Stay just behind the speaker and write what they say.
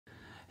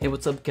Hey,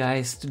 what's up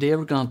guys? Today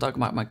we're gonna talk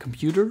about my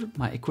computer,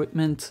 my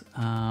equipment,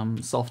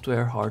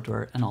 software,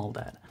 hardware and all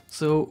that.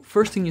 So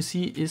first thing you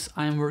see is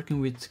I'm working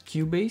with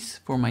Cubase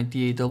for my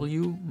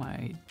DAW,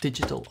 my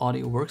digital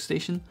audio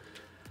workstation.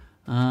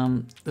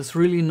 There's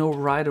really no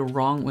right or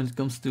wrong when it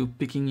comes to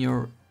picking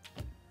your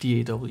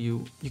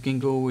DAW. You can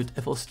go with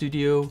FL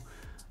Studio,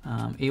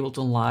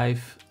 Ableton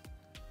Live,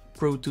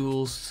 Pro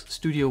Tools,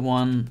 Studio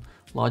One,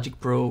 Logic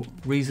Pro,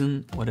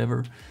 Reason,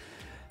 whatever.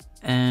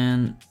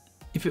 And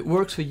if it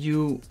works for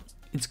you,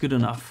 it's good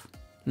enough.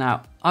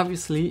 Now,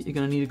 obviously, you're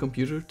gonna need a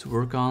computer to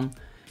work on.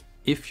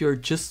 If you're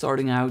just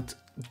starting out,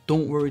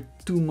 don't worry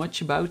too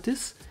much about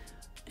this.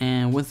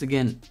 And once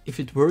again, if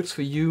it works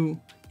for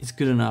you, it's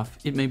good enough.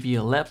 It may be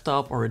a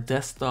laptop or a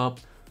desktop,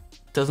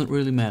 doesn't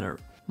really matter.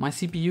 My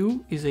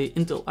CPU is a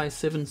Intel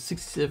i7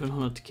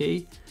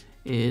 6700K.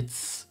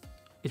 It's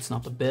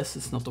not the best,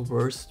 it's not the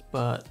worst,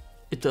 but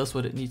it does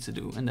what it needs to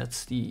do, and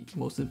that's the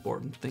most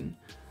important thing.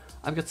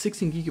 I've got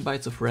 16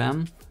 gigabytes of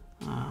RAM.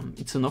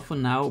 It's enough for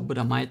now, but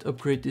I might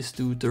upgrade this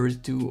to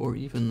 32 or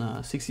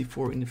even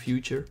 64 in the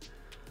future.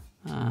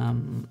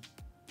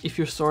 If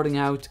you're starting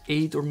out,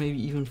 8 or maybe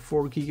even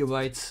 4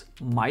 gigabytes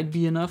might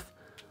be enough,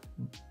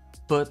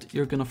 but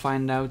you're gonna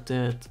find out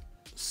that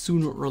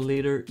sooner or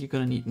later you're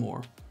gonna need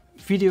more.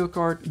 Video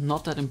card,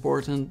 not that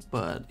important,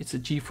 but it's a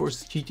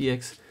GeForce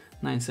GTX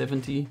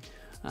 970.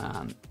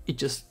 It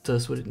just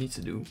does what it needs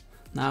to do.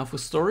 Now for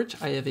storage,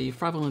 I have a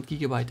 500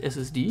 gigabyte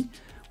SSD,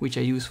 which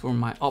I use for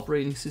my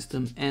operating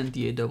system and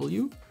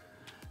DAW.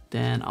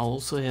 Then I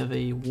also have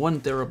a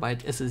 1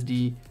 terabyte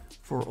SSD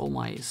for all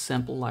my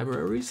sample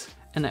libraries.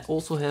 And I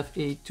also have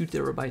a 2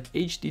 terabyte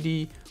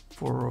HDD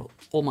for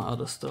all my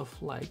other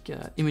stuff like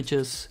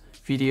images,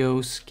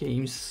 videos,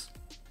 games,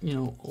 you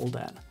know, all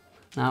that.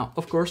 Now,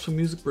 of course, for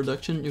music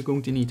production, you're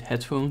going to need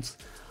headphones.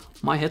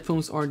 My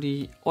headphones are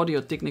the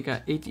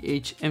Audio-Technica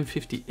ATH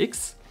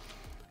M50X.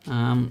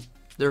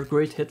 They're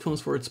great headphones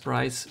for its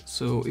price,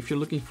 so if you're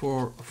looking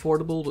for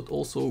affordable but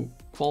also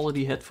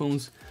quality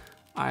headphones,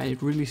 I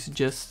really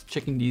suggest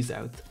checking these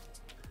out.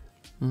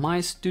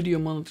 My studio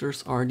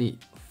monitors are the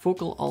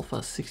Focal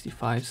Alpha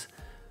 65s,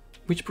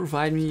 which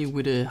provide me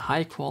with a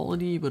high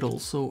quality but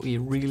also a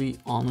really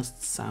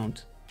honest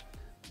sound.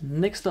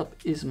 Next up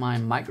is my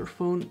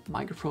microphone.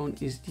 Microphone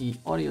is the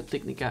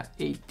Audio-Technica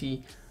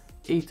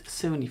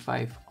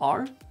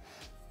AT875R.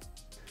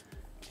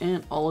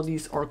 And all of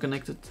these are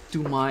connected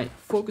to my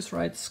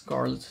Focusrite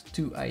Scarlett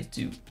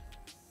 2i2.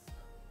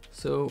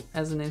 So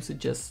as the name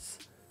suggests,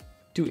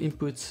 2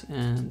 inputs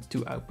and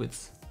 2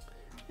 outputs.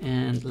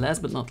 And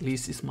last but not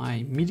least is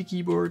my MIDI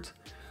keyboard,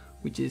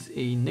 which is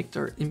a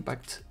Nektar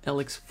Impact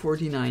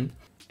LX49.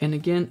 And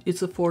again,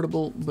 it's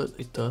affordable, but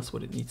it does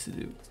what it needs to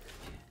do.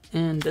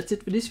 And that's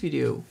it for this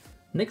video.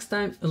 Next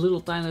time, a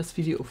little time-lapse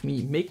video of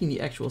me making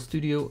the actual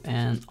studio,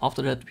 and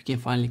after that we can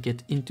finally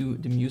get into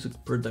the music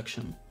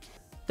production.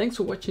 Thanks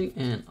for watching,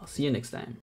 and I'll see you next time.